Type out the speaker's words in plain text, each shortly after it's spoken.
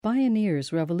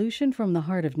Bioneers Revolution from the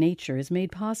Heart of Nature is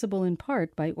made possible in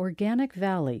part by Organic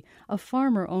Valley, a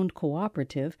farmer-owned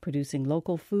cooperative producing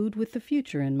local food with the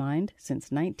future in mind since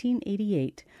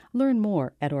 1988. Learn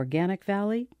more at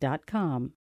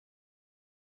organicvalley.com.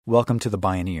 Welcome to the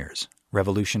Bioneers,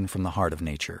 Revolution from the Heart of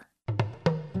Nature.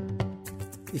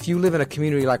 If you live in a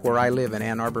community like where I live in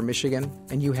Ann Arbor, Michigan,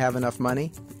 and you have enough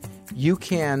money, you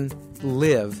can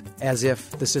live as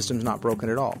if the system's not broken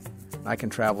at all. I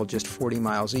can travel just 40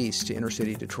 miles east to inner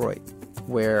city Detroit,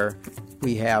 where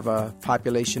we have a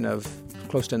population of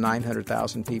close to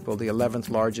 900,000 people, the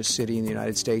 11th largest city in the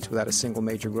United States without a single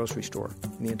major grocery store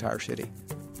in the entire city.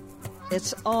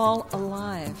 It's all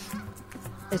alive.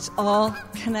 It's all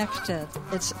connected.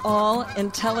 It's all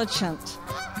intelligent.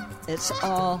 It's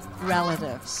all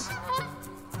relatives.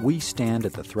 We stand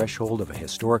at the threshold of a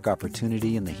historic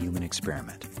opportunity in the human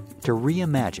experiment to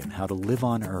reimagine how to live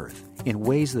on Earth in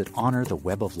ways that honor the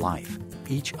web of life,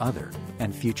 each other,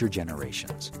 and future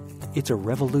generations. It's a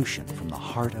revolution from the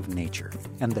heart of nature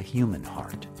and the human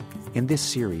heart. In this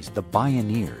series, The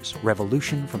Bioneers,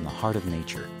 Revolution from the Heart of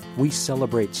Nature, we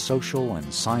celebrate social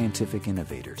and scientific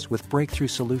innovators with breakthrough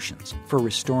solutions for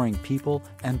restoring people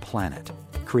and planet,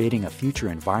 creating a future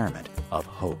environment of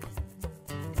hope.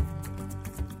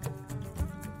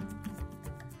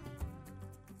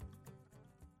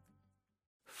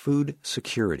 Food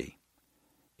security.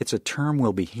 It's a term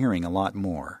we'll be hearing a lot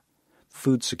more.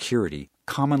 Food security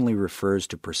commonly refers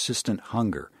to persistent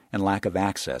hunger and lack of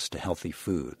access to healthy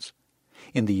foods.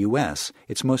 In the U.S.,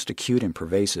 it's most acute and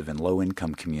pervasive in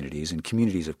low-income communities and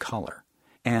communities of color,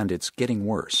 and it's getting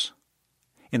worse.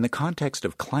 In the context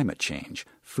of climate change,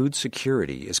 food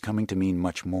security is coming to mean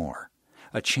much more.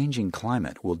 A changing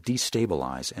climate will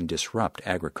destabilize and disrupt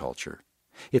agriculture.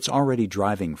 It's already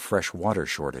driving fresh water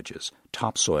shortages,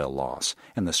 topsoil loss,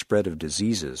 and the spread of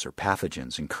diseases or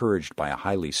pathogens encouraged by a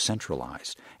highly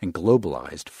centralized and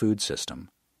globalized food system.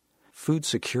 Food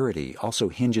security also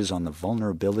hinges on the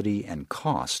vulnerability and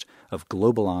cost of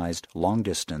globalized,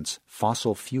 long-distance,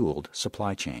 fossil-fueled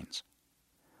supply chains.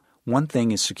 One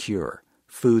thing is secure: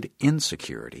 food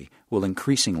insecurity will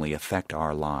increasingly affect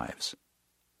our lives.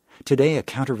 Today, a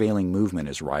countervailing movement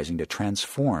is rising to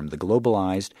transform the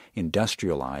globalized,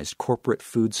 industrialized corporate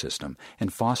food system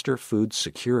and foster food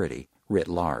security writ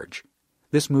large.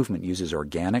 This movement uses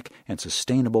organic and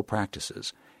sustainable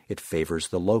practices. It favors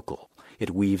the local.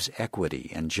 It weaves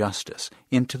equity and justice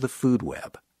into the food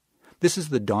web. This is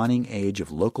the dawning age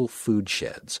of local food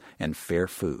sheds and fair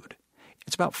food.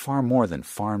 It's about far more than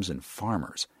farms and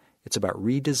farmers. It's about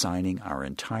redesigning our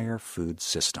entire food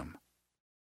system.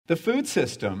 The food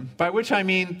system, by which I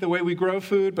mean the way we grow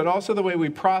food, but also the way we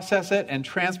process it and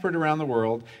transport it around the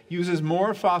world, uses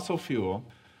more fossil fuel,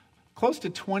 close to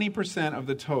 20% of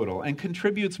the total, and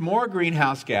contributes more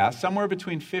greenhouse gas, somewhere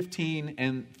between 15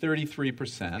 and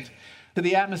 33%, to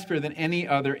the atmosphere than any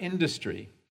other industry.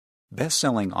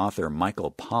 Best-selling author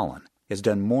Michael Pollan has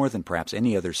done more than perhaps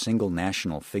any other single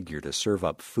national figure to serve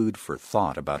up food for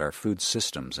thought about our food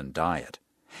systems and diet.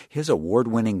 His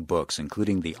award-winning books,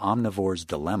 including The Omnivore's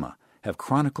Dilemma, have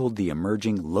chronicled the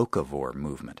emerging locavore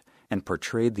movement and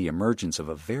portrayed the emergence of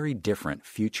a very different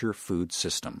future food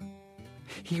system.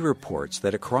 He reports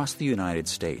that across the United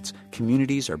States,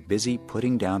 communities are busy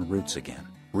putting down roots again,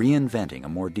 reinventing a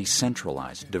more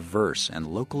decentralized, diverse, and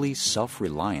locally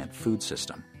self-reliant food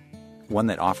system, one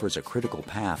that offers a critical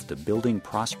path to building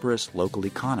prosperous local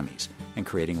economies and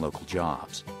creating local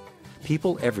jobs.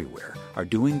 People everywhere are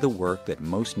doing the work that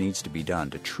most needs to be done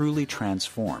to truly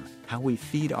transform how we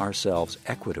feed ourselves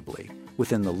equitably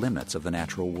within the limits of the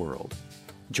natural world.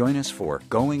 Join us for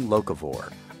Going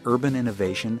Locavore, Urban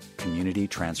Innovation, Community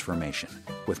Transformation,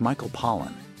 with Michael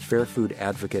Pollan, fair food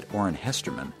advocate Orrin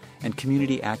Hesterman, and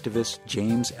community activists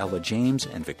James Ella James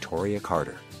and Victoria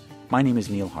Carter. My name is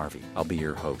Neil Harvey. I'll be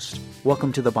your host.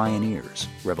 Welcome to the Bioneers,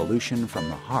 Revolution from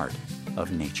the Heart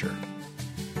of Nature.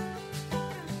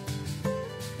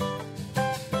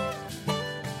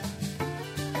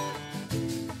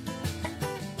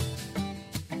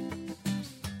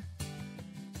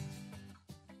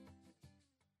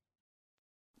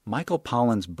 Michael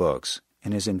Pollan's books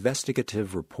and his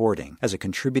investigative reporting as a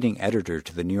contributing editor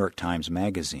to the New York Times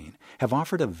Magazine have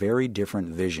offered a very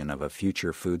different vision of a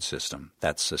future food system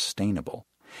that's sustainable.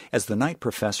 As the Knight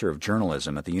Professor of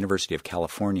Journalism at the University of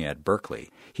California at Berkeley,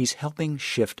 he's helping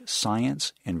shift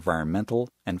science, environmental,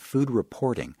 and food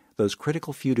reporting those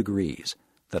critical few degrees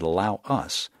that allow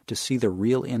us to see the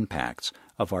real impacts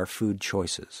of our food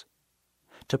choices.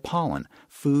 To Pollan,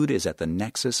 food is at the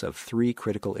nexus of three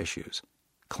critical issues: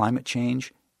 climate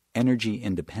change, energy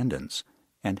independence,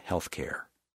 and health care.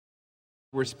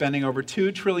 We're spending over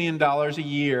 $2 trillion a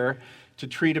year to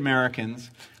treat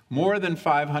Americans. More than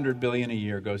 $500 billion a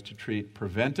year goes to treat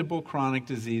preventable chronic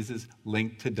diseases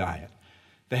linked to diet.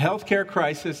 The healthcare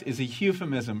crisis is a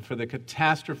euphemism for the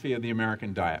catastrophe of the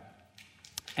American diet.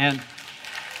 And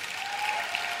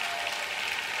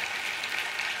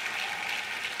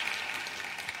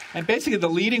basically the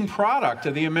leading product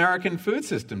of the American food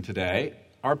system today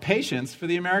are patients for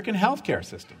the American healthcare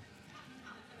system.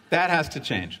 That has to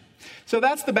change. So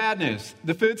that's the bad news.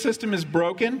 The food system is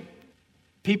broken.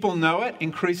 People know it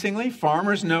increasingly.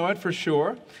 Farmers know it for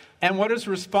sure. And what is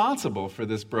responsible for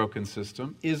this broken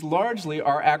system is largely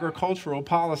our agricultural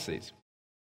policies.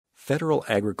 Federal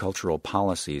agricultural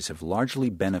policies have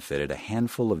largely benefited a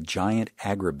handful of giant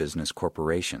agribusiness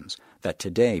corporations that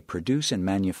today produce and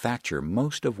manufacture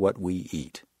most of what we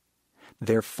eat.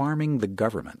 They're farming the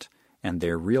government, and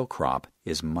their real crop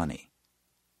is money.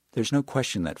 There's no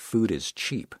question that food is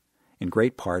cheap, in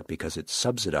great part because it's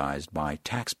subsidized by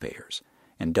taxpayers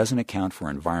and doesn't account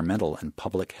for environmental and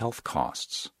public health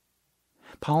costs.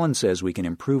 Pollan says we can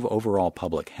improve overall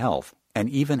public health and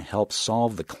even help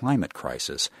solve the climate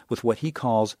crisis with what he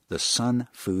calls the Sun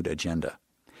Food Agenda.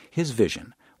 His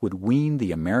vision would wean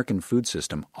the American food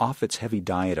system off its heavy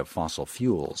diet of fossil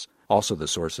fuels, also the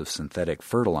source of synthetic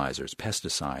fertilizers,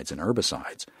 pesticides, and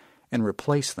herbicides, and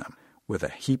replace them with a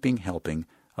heaping helping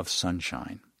of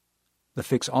sunshine. The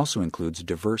fix also includes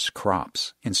diverse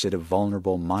crops instead of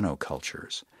vulnerable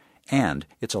monocultures, and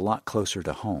it's a lot closer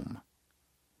to home.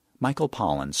 Michael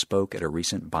Pollan spoke at a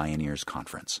recent Bioneers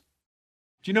conference.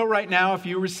 Do you know right now if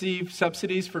you receive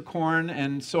subsidies for corn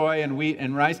and soy and wheat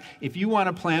and rice, if you want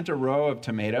to plant a row of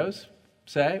tomatoes,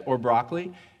 say, or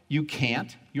broccoli, you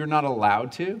can't. You're not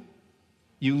allowed to.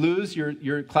 You lose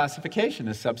your classification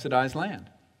as subsidized land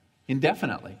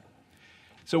indefinitely.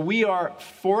 So we are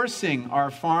forcing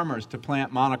our farmers to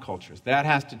plant monocultures. That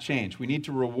has to change. We need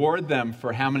to reward them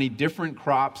for how many different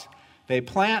crops they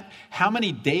plant, how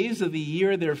many days of the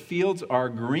year their fields are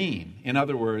green. In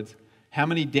other words, how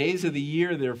many days of the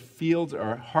year their fields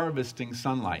are harvesting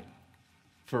sunlight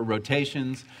for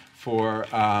rotations, for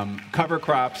cover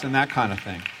crops, and that kind of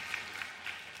thing.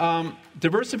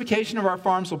 Diversification of our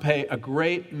farms will pay a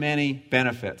great many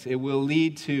benefits. It will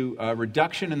lead to a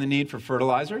reduction in the need for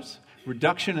fertilizers,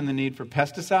 reduction in the need for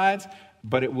pesticides,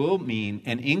 but it will mean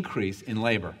an increase in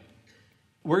labor.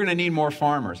 We're going to need more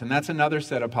farmers, and that's another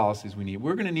set of policies we need.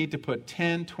 We're going to need to put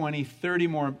 10, 20, 30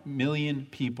 more million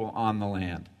people on the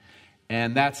land.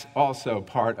 And that's also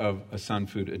part of a Sun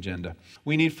Food agenda.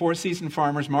 We need four-season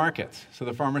farmers markets, so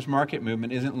the farmers market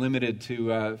movement isn't limited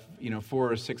to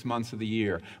 4 or 6 months of the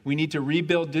year. We need to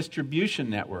rebuild distribution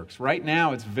networks. Right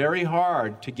now, it's very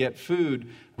hard to get food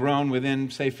grown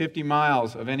within, say, 50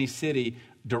 miles of any city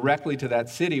directly to that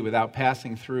city without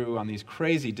passing through on these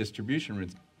crazy distribution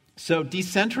routes. So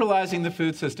decentralizing the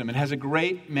food system, it has a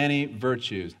great many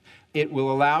virtues. It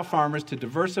will allow farmers to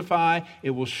diversify. It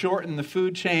will shorten the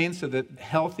food chain so that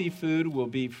healthy food will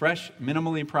be fresh,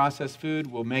 minimally processed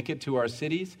food will make it to our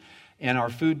cities and our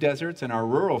food deserts and our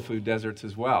rural food deserts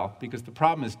as well, because the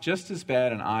problem is just as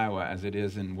bad in Iowa as it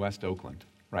is in West Oakland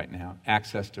right now,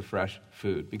 access to fresh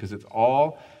food, because it's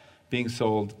all being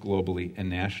sold globally and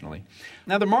nationally.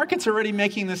 Now, the market's already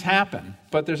making this happen,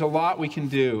 but there's a lot we can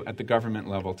do at the government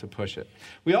level to push it.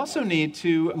 We also need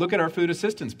to look at our food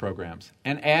assistance programs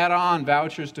and add on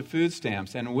vouchers to food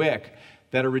stamps and WIC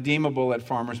that are redeemable at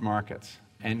farmers markets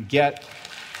and get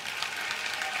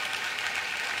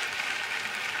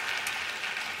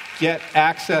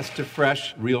access to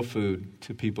fresh, real food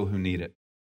to people who need it.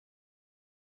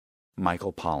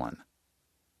 Michael Pollan.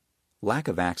 Lack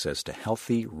of access to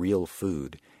healthy, real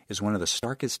food is one of the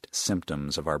starkest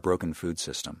symptoms of our broken food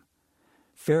system.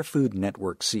 Fair Food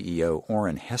Network CEO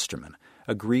Orrin Hesterman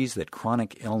agrees that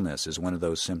chronic illness is one of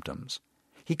those symptoms.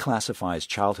 He classifies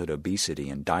childhood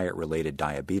obesity and diet-related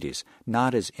diabetes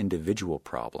not as individual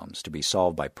problems to be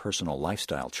solved by personal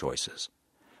lifestyle choices,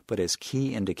 but as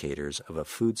key indicators of a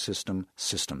food system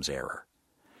systems error.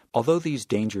 Although these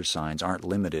danger signs aren't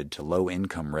limited to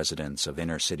low-income residents of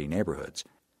inner-city neighborhoods,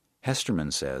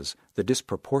 Hesterman says the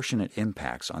disproportionate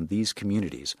impacts on these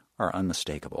communities are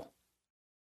unmistakable.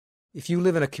 If you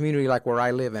live in a community like where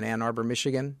I live in Ann Arbor,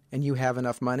 Michigan, and you have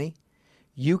enough money,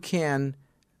 you can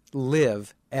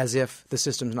live as if the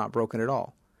system's not broken at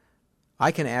all.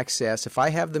 I can access, if I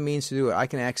have the means to do it, I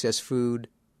can access food,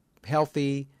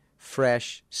 healthy,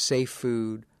 fresh, safe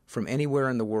food from anywhere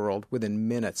in the world within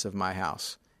minutes of my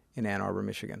house in Ann Arbor,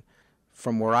 Michigan.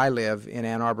 From where I live in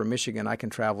Ann Arbor, Michigan, I can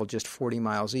travel just 40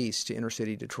 miles east to inner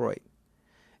city Detroit.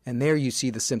 And there you see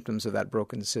the symptoms of that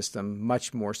broken system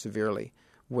much more severely,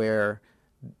 where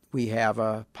We have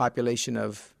a population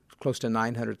of close to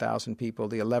 900,000 people,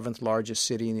 the 11th largest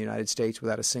city in the United States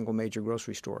without a single major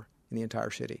grocery store in the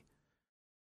entire city.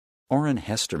 Orrin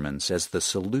Hesterman says the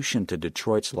solution to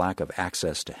Detroit's lack of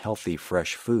access to healthy,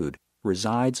 fresh food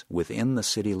resides within the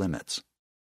city limits.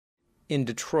 In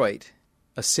Detroit,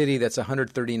 a city that's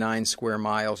 139 square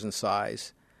miles in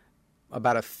size,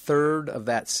 about a third of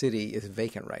that city is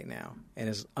vacant right now and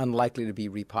is unlikely to be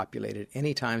repopulated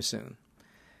anytime soon.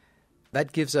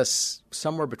 That gives us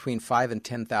somewhere between 5,000 and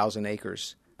 10,000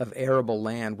 acres of arable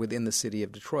land within the city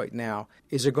of Detroit. Now,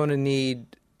 is it going to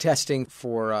need testing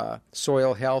for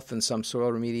soil health and some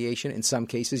soil remediation? In some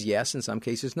cases, yes. In some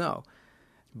cases, no.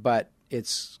 But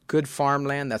it's good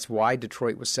farmland. That's why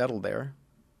Detroit was settled there.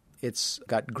 It's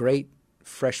got great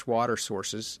fresh water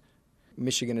sources.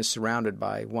 Michigan is surrounded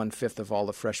by 1/5 of all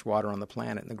the fresh water on the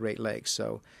planet in the Great Lakes.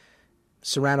 So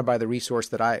surrounded by the resource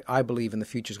that I believe in the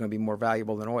future is going to be more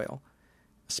valuable than oil,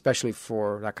 especially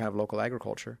for that kind of local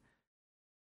agriculture.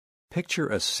 Picture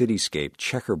a cityscape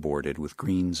checkerboarded with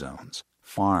green zones,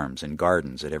 farms and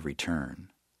gardens at every turn.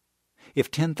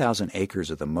 If 10,000 acres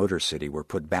of the Motor City were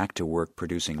put back to work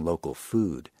producing local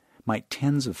food, might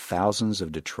tens of thousands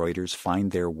of Detroiters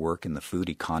find their work in the food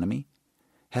economy?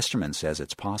 Hesterman says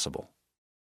it's possible.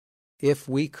 If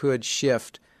we could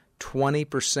shift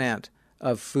 20%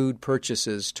 of food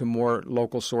purchases to more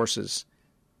local sources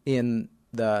in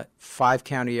the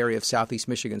 5-county area of southeast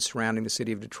Michigan surrounding the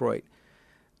city of Detroit,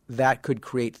 that could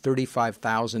create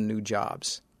 35,000 new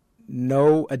jobs.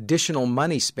 No additional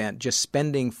money spent, just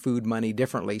spending food money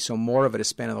differently, so more of it is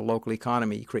spent in the local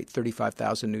economy. You create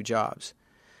 35,000 new jobs.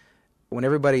 When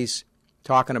everybody's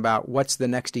talking about what's the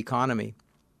next economy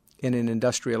in an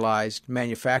industrialized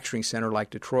manufacturing center like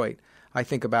Detroit, I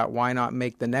think about why not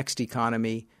make the next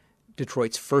economy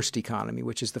Detroit's first economy,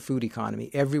 which is the food economy.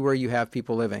 Everywhere you have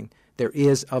people living, there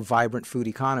is a vibrant food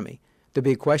economy. The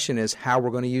big question is how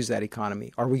we're going to use that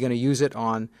economy. Are we going to use it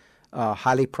on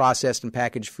highly processed and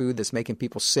packaged food that's making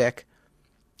people sick?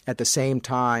 At the same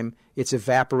time, it's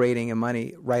evaporating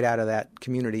money right out of that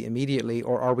community immediately.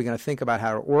 Or are we going to think about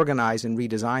how to organize and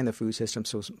redesign the food system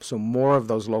so more of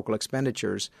those local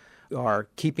expenditures are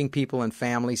keeping people and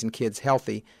families and kids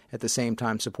healthy, at the same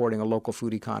time supporting a local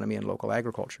food economy and local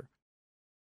agriculture?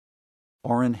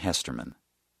 Orrin Hesterman,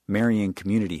 marrying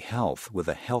community health with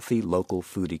a healthy local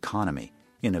food economy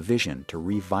in a vision to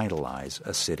revitalize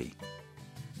a city.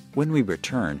 When we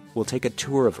return, we'll take a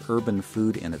tour of urban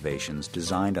food innovations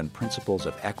designed on principles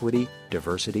of equity,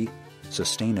 diversity,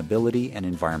 sustainability, and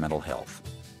environmental health.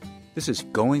 This is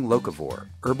Going Locavore,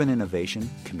 Urban Innovation,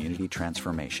 Community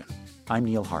Transformation. I'm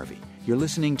Neil Harvey. You're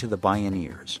listening to The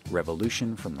Bioneers,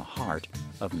 Revolution from the Heart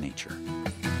of Nature.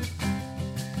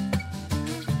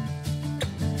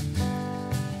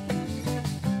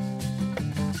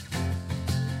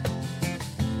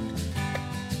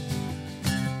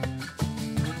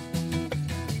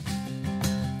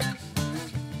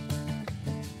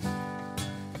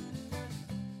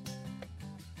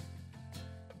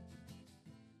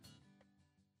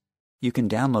 You can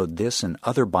download this and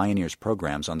other Bioneers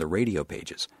programs on the radio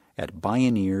pages at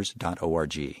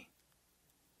bioneers.org.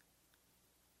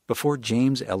 Before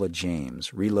James Ella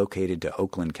James relocated to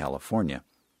Oakland, California,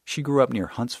 she grew up near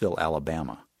Huntsville,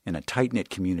 Alabama, in a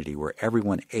tight-knit community where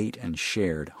everyone ate and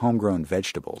shared homegrown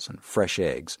vegetables and fresh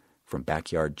eggs from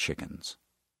backyard chickens.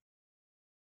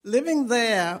 Living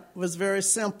there was very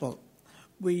simple.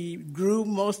 We grew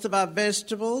most of our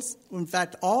vegetables, in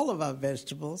fact, all of our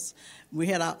vegetables. We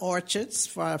had our orchards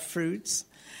for our fruits.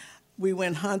 We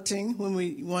went hunting when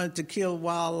we wanted to kill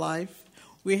wildlife.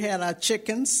 We had our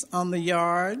chickens on the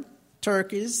yard,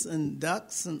 turkeys and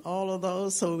ducks and all of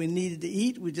those. So we needed to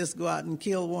eat, we'd just go out and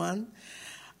kill one.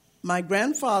 My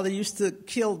grandfather used to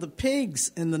kill the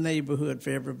pigs in the neighborhood for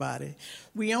everybody.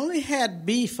 We only had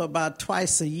beef about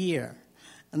twice a year,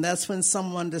 and that's when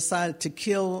someone decided to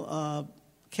kill a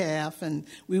calf, and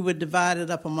we would divide it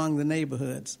up among the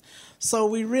neighborhoods. So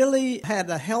we really had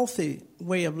a healthy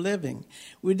way of living.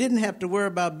 We didn't have to worry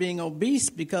about being obese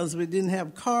because we didn't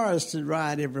have cars to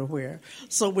ride everywhere.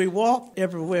 So we walked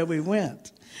everywhere we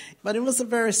went. But it was a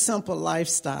very simple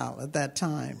lifestyle at that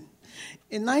time.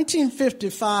 In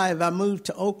 1955, I moved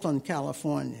to Oakland,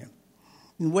 California,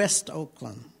 in West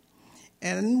Oakland.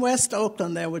 And in West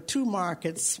Oakland, there were two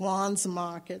markets, Swan's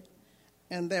Market,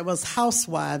 and there was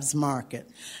Housewives Market.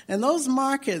 And those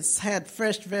markets had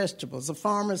fresh vegetables. The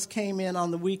farmers came in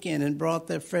on the weekend and brought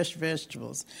their fresh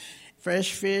vegetables,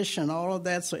 fresh fish and all of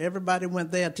that, so everybody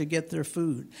went there to get their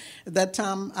food. At that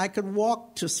time, I could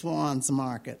walk to Swan's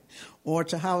Market or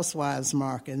to Housewives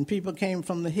Market, and people came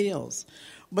from the hills.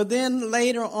 But then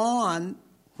later on,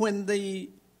 when the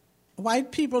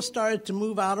white people started to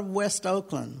move out of West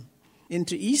Oakland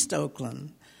into East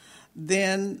Oakland,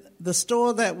 then the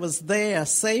store that was there,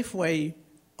 Safeway,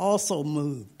 also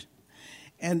moved.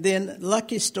 And then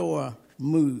Lucky Store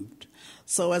moved.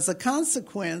 So as a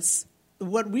consequence,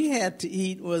 what we had to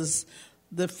eat was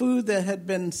the food that had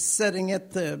been sitting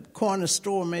at the corner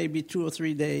store maybe 2 or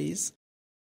 3 days.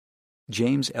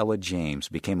 James Ella James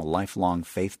became a lifelong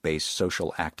faith-based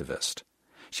social activist.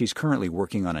 She's currently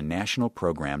working on a national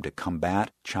program to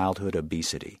combat childhood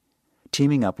obesity.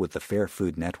 Teaming up with the Fair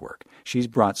Food Network, she's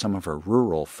brought some of her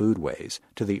rural foodways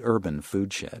to the urban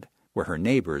food shed, where her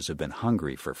neighbors have been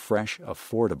hungry for fresh,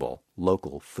 affordable,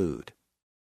 local food.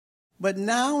 But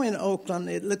now in Oakland,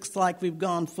 it looks like we've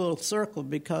gone full circle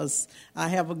because I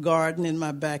have a garden in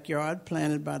my backyard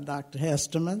planted by Dr.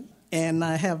 Hesterman, and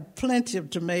I have plenty of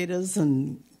tomatoes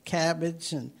and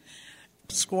cabbage and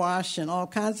squash and all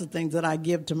kinds of things that I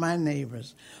give to my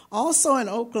neighbors. Also in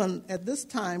Oakland, at this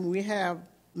time, we have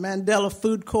Mandela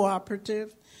Food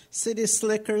Cooperative, City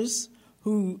Slickers,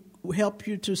 who help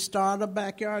you to start a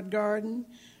backyard garden.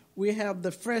 We have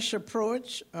the Fresh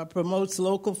Approach, promotes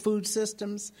local food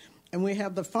systems. And we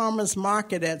have the farmers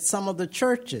market at some of the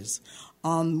churches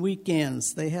on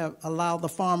weekends. They have allowed the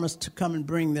farmers to come and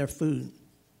bring their food.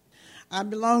 I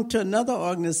belong to another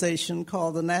organization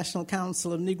called the National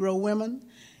Council of Negro Women,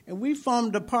 and we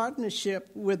formed a partnership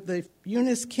with the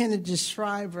Eunice Kennedy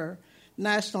Shriver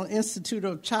National Institute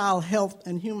of Child Health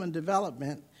and Human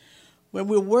Development, where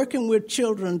we're working with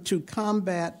children to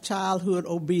combat childhood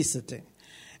obesity.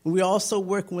 And we're also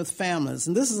working with families,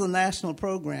 and this is a national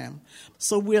program.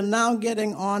 So we're now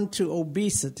getting on to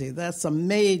obesity. That's a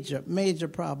major, major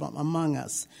problem among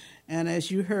us. And as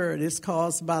you heard, it's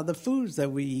caused by the foods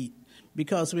that we eat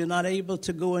because we're not able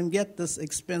to go and get this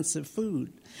expensive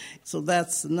food. So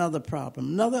that's another problem.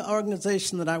 Another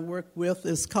organization that I work with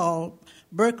is called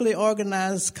Berkeley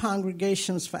Organized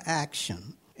Congregations for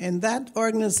Action. And that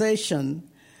organization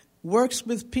works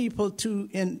with people to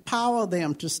empower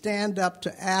them to stand up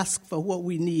to ask for what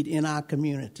we need in our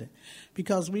community.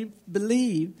 Because we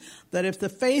believe that if the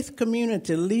faith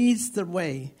community leads the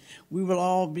way, we will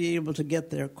all be able to get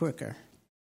there quicker.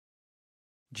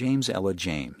 James Ella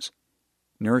James,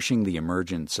 nourishing the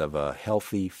emergence of a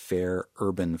healthy, fair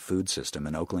urban food system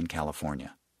in Oakland,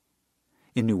 California.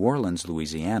 In New Orleans,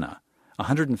 Louisiana,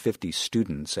 150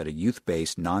 students at a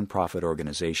youth-based nonprofit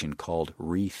organization called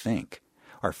Rethink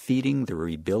are feeding the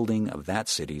rebuilding of that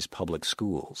city's public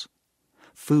schools.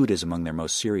 Food is among their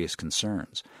most serious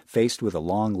concerns. Faced with a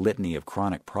long litany of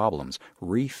chronic problems,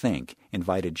 Rethink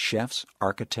invited chefs,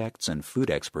 architects, and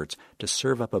food experts to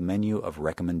serve up a menu of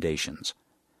recommendations.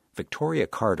 Victoria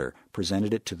Carter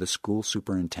presented it to the school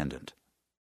superintendent.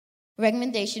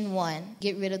 Recommendation 1,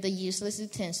 get rid of the useless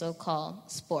utensil called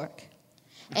spork.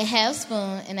 A half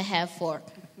spoon and a half fork.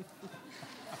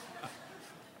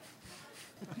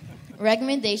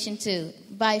 Recommendation 2,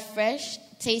 buy fresh,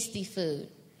 tasty food.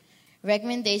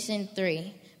 Recommendation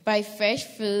 3, buy fresh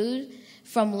food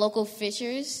from local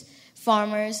fishers,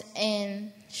 farmers,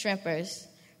 and shrimpers.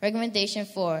 Recommendation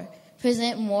 4,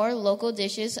 present more local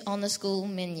dishes on the school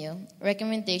menu.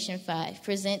 Recommendation 5,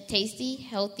 present tasty,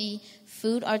 healthy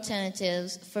food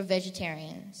alternatives for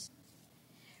vegetarians.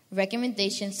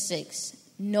 Recommendation 6,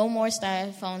 no more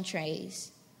styrofoam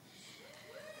trays.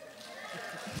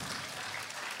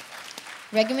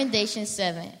 Recommendation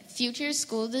 7, future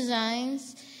school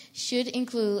designs should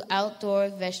include outdoor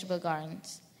vegetable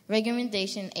gardens.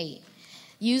 Recommendation 8,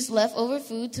 use leftover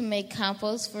food to make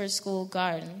compost for school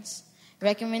gardens.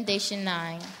 Recommendation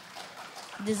 9,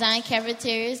 design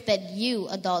cafeterias that you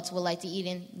adults would like to eat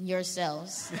in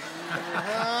yourselves.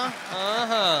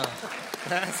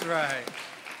 That's right.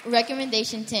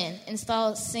 Recommendation 10,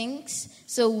 install sinks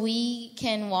so we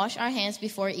can wash our hands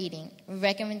before eating.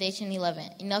 Recommendation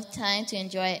 11, enough time to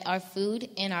enjoy our food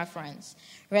and our friends.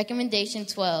 Recommendation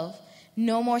 12,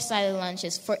 no more silent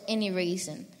lunches for any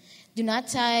reason. Do not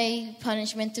tie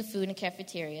punishment to food in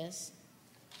cafeterias.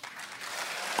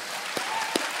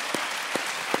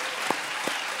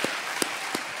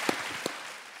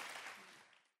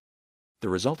 The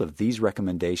result of these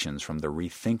recommendations from the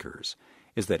Rethinkers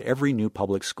is that every new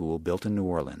public school built in New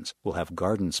Orleans will have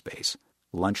garden space,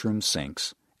 lunchroom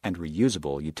sinks, and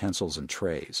reusable utensils and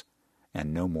trays,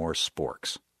 and no more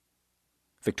sporks.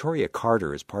 Victoria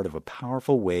Carter is part of a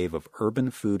powerful wave of urban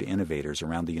food innovators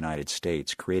around the United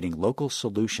States creating local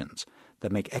solutions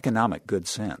that make economic good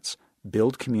sense,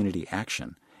 build community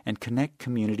action, and connect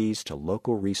communities to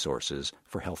local resources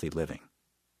for healthy living.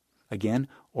 Again,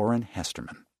 Orrin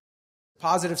Hesterman.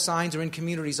 Positive signs are in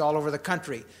communities all over the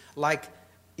country, like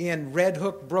in Red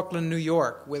Hook, Brooklyn, New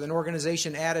York, with an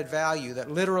organization, Added Value, that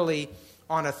literally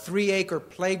on a 3-acre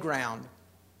playground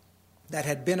that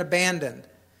had been abandoned,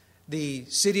 the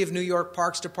City of New York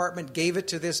Parks Department gave it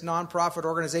to this nonprofit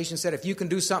organization, said, if you can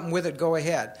do something with it, go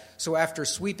ahead. So after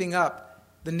sweeping up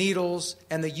the needles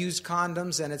and the used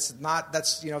condoms, and it's not,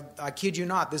 that's, you know, I kid you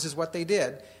not, this is what they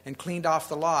did, and cleaned off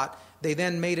the lot, they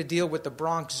then made a deal with the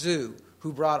Bronx Zoo,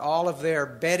 who brought all of their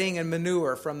bedding and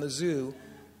manure from the zoo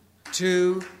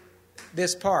to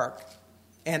this park.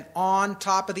 And on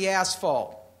top of the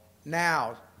asphalt,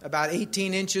 now, about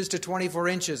 18 inches to 24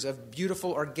 inches of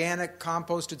beautiful organic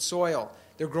composted soil.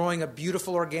 They're growing a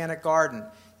beautiful organic garden.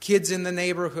 Kids in the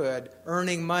neighborhood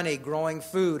earning money, growing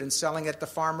food and selling at the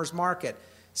farmer's market,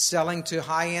 selling to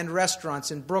high-end restaurants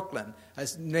in Brooklyn, a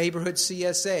neighborhood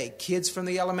CSA, kids from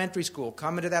the elementary school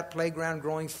coming to that playground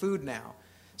growing food now.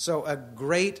 So a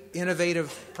great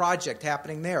innovative project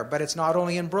happening there. But it's not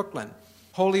only in Brooklyn.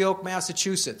 Holyoke,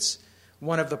 Massachusetts,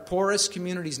 one of the poorest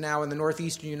communities now in the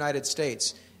northeastern United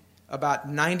States, about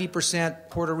 90%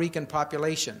 Puerto Rican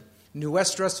population.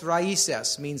 Nuestras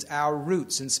raíces means our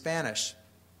roots in Spanish.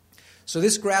 So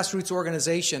this grassroots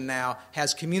organization now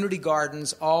has community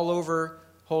gardens all over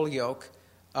Holyoke,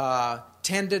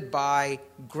 tended by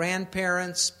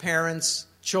grandparents, parents,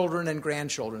 children, and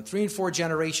grandchildren. 3 and 4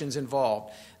 generations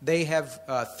involved. They have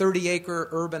a 30-acre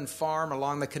urban farm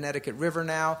along the Connecticut River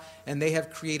now, and they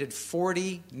have created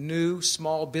 40 new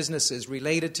small businesses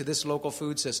related to this local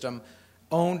food system,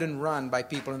 owned and run by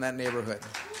people in that neighborhood.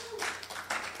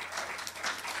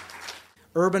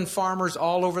 Urban farmers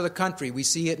all over the country. We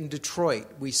see it in Detroit.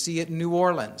 We see it in New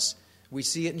Orleans. We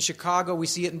see it in Chicago. We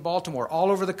see it in Baltimore. All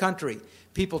over the country.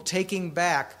 People taking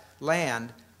back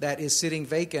land that is sitting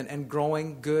vacant and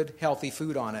growing good, healthy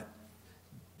food on it.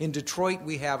 In Detroit,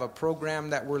 we have a program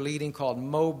that we're leading called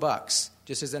Mo Bucks,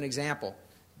 just as an example,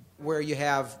 where you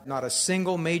have not a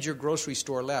single major grocery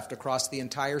store left across the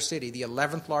entire city, the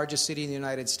 11th largest city in the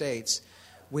United States.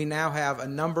 We now have a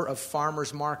number of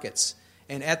farmers markets.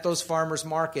 And at those farmers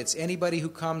markets, anybody who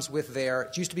comes with their,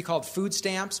 it used to be called food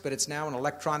stamps, but it's now an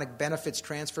electronic benefits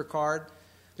transfer card.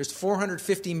 There's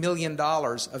 $450 million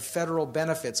of federal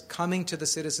benefits coming to the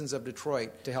citizens of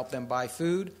Detroit to help them buy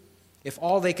food. If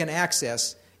all they can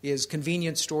access is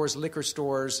convenience stores, liquor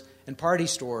stores, and party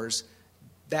stores,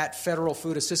 that federal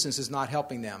food assistance is not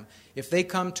helping them. If they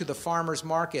come to the farmers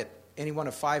market, any one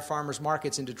of 5 farmers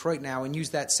markets in Detroit now, and use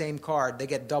that same card, they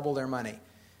get double their money.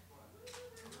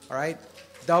 All right?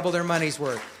 Double their money's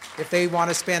worth. If they want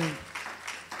to spend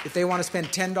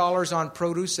 $10 on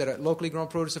produce at a locally grown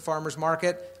produce at farmers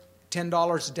market,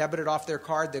 $10 debited off their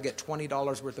card, they'll get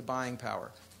 $20 worth of buying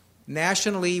power.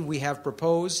 Nationally, we have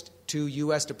proposed to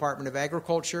U.S. Department of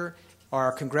Agriculture,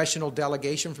 our congressional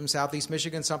delegation from Southeast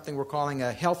Michigan, something we're calling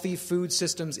a Healthy Food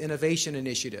Systems Innovation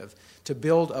Initiative, to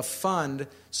build a fund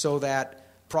so that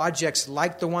projects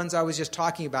like the ones I was just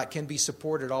talking about can be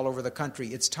supported all over the country.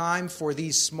 It's time for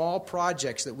these small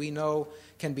projects that we know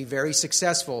can be very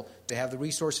successful to have the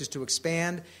resources to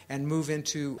expand and move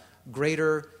into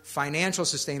greater financial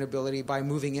sustainability by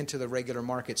moving into the regular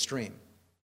market stream.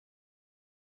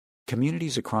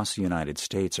 Communities across the United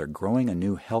States are growing a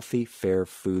new healthy, fair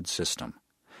food system.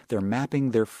 They're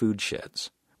mapping their food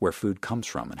sheds, where food comes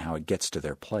from and how it gets to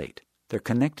their plate. They're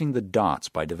connecting the dots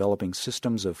by developing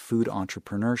systems of food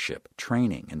entrepreneurship,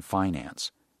 training, and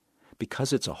finance.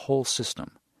 Because it's a whole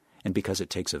system, and because it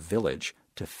takes a village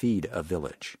to feed a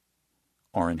village.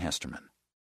 Orrin Hesterman.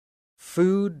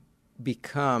 Food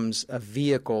becomes a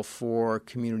vehicle for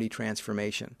community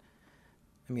transformation.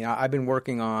 I mean, I've been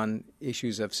working on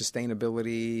issues of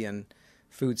sustainability and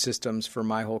food systems for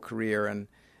my whole career, and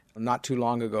not too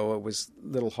long ago it was a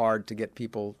little hard to get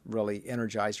people really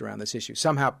energized around this issue.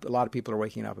 Somehow a lot of people are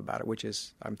waking up about it, which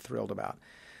is I'm thrilled about.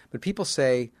 But people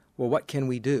say, well, what can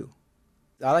we do?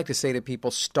 I like to say to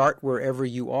people, start wherever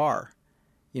you are.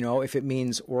 You know, if it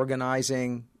means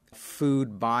organizing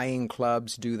food buying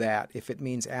clubs, do that. If it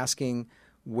means asking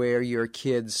where your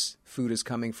kids' food is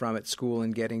coming from at school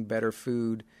and getting better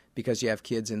food because you have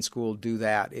kids in school, do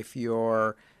that. If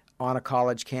you're on a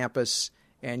college campus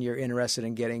and you're interested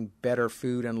in getting better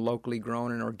food and locally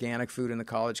grown and organic food in the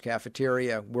college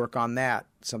cafeteria, work on that.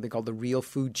 Something called the Real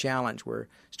Food Challenge, where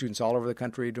students all over the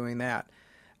country are doing that.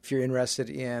 If you're interested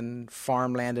in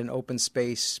farmland and open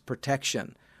space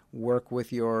protection, work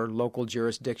with your local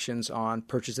jurisdictions on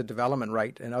purchase and development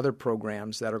right and other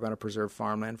programs that are going to preserve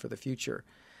farmland for the future.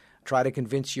 Try to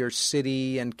convince your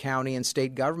city and county and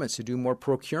state governments to do more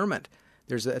procurement.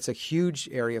 It's a huge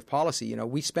area of policy. You know,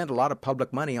 we spend a lot of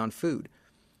public money on food.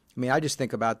 I mean, I just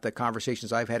think about the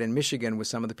conversations I've had in Michigan with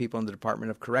some of the people in the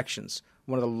Department of Corrections,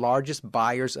 one of the largest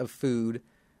buyers of food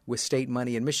with state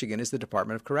money in Michigan is the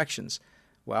Department of Corrections.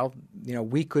 Well,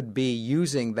 we could be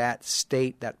using that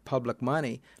state, that public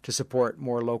money to support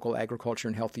more local agriculture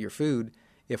and healthier food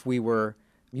if we were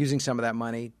using some of that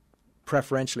money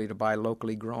preferentially to buy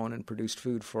locally grown and produced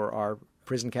food for our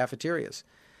prison cafeterias.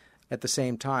 At the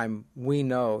same time, we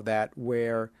know that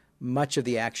where much of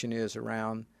the action is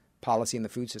around policy in the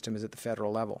food system is at the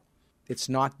federal level. It's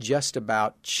not just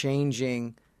about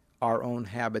changing our own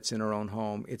habits in our own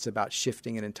home. It's about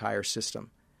shifting an entire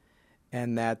system.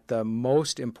 And that the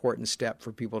most important step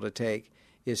for people to take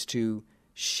is to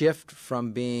shift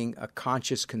from being a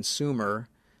conscious consumer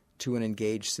to an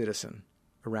engaged citizen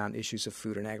around issues of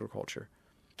food and agriculture.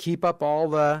 Keep up all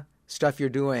the stuff you're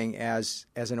doing as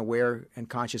an aware and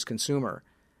conscious consumer,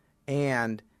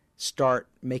 and start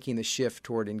making the shift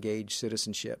toward engaged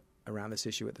citizenship around this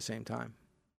issue at the same time.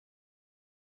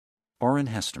 Orrin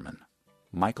Hesterman,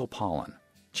 Michael Pollan,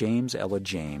 James Ella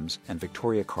James, and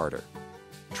Victoria Carter.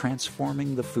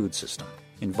 Transforming the food system,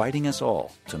 inviting us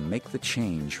all to make the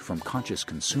change from conscious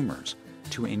consumers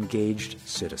to engaged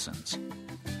citizens.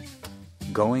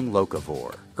 Going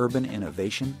Locavore, Urban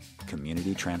Innovation,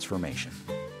 Community Transformation.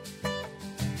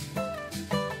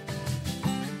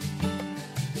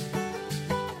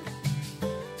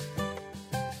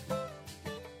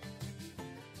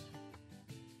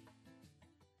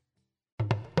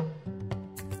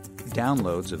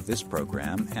 Downloads of this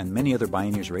program and many other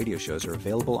Bioneers radio shows are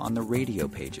available on the radio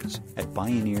pages at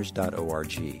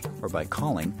bioneers.org or by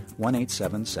calling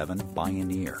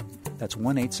 1-877-BIONEER. That's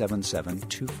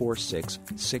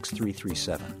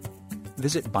 1-877-246-6337.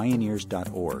 Visit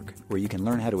Bioneers.org, where you can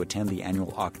learn how to attend the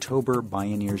annual October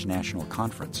Bioneers National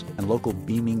Conference and local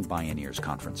Beaming Bioneers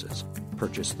conferences.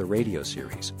 Purchase the radio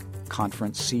series,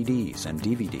 conference CDs and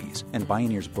DVDs, and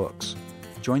Bioneers books.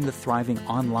 Join the thriving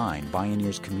online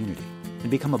Bioneers community and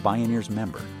become a Bioneers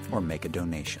member or make a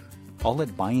donation. All at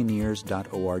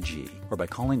Bioneers.org or by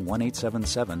calling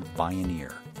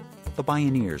 1-877-BIONEER. The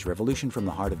Bioneers, Revolution from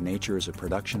the Heart of Nature is a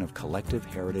production of Collective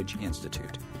Heritage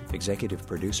Institute. Executive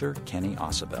producer, Kenny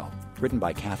Ausubel. Written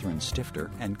by Catherine Stifter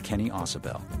and Kenny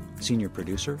Ausubel. Senior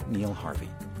producer, Neil Harvey.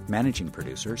 Managing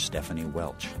producer, Stephanie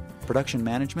Welch. Production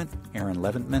management, Aaron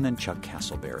Leventman and Chuck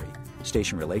Castleberry.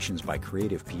 Station relations by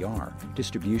Creative PR.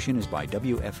 Distribution is by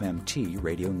WFMT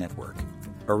Radio Network.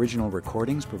 Original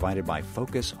recordings provided by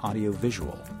Focus Audio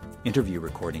Visual. Interview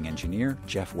recording engineer,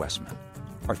 Jeff Westman.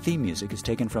 Our theme music is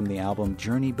taken from the album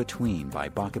Journey Between by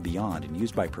Baka Beyond and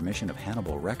used by permission of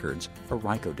Hannibal Records, a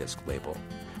Rykodisc label.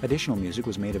 Additional music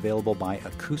was made available by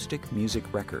Acoustic Music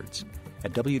Records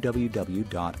at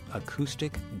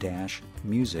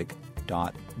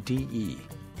www.acoustic-music.de.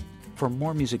 For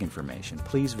more music information,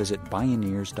 please visit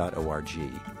Bioneers.org.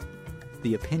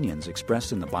 The opinions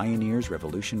expressed in the Bioneers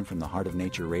Revolution from the Heart of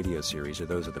Nature radio series are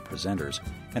those of the presenters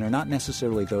and are not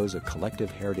necessarily those of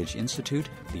Collective Heritage Institute,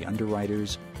 the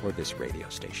underwriters, or this radio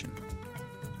station.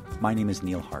 My name is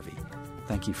Neil Harvey.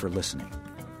 Thank you for listening.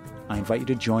 I invite you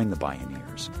to join the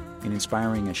Bioneers in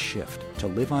inspiring a shift to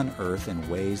live on Earth in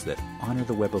ways that honor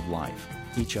the web of life,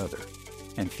 each other,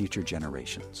 and future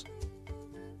generations.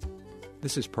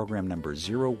 This is program number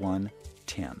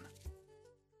 0110.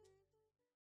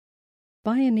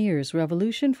 Bioneers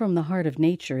Revolution from the Heart of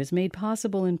Nature is made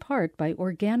possible in part by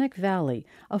Organic Valley,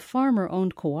 a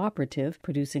farmer-owned cooperative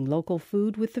producing local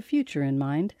food with the future in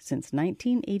mind since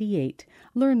 1988.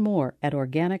 Learn more at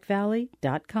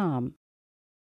organicvalley.com.